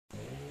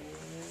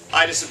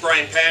Hi, this is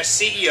Brian Pasch,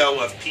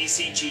 CEO of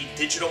PCG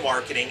Digital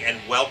Marketing,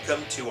 and welcome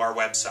to our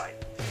website.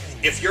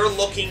 If you're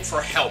looking for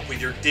help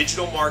with your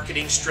digital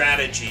marketing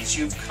strategies,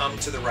 you've come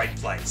to the right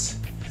place.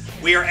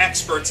 We are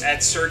experts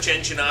at search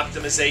engine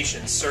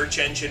optimization, search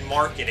engine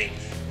marketing,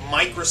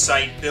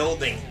 microsite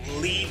building,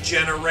 lead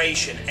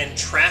generation, and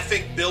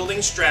traffic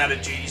building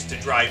strategies to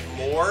drive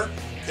more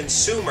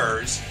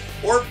consumers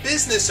or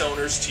business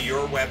owners to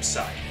your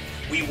website.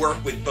 We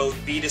work with both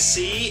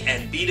B2C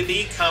and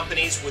B2B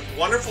companies with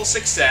wonderful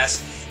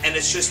success, and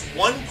it's just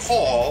one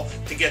call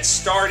to get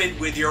started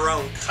with your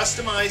own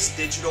customized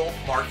digital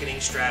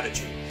marketing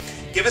strategy.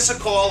 Give us a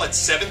call at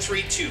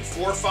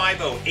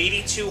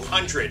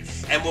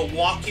 732-450-8200 and we'll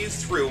walk you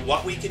through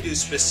what we can do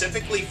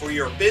specifically for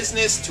your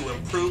business to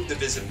improve the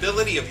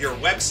visibility of your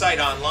website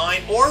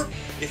online, or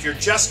if you're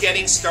just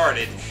getting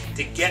started,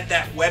 to get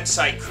that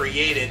website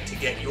created to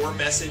get your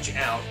message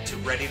out to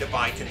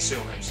ready-to-buy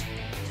consumers.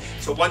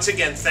 So once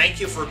again, thank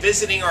you for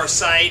visiting our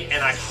site,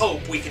 and I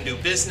hope we can do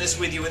business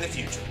with you in the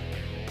future.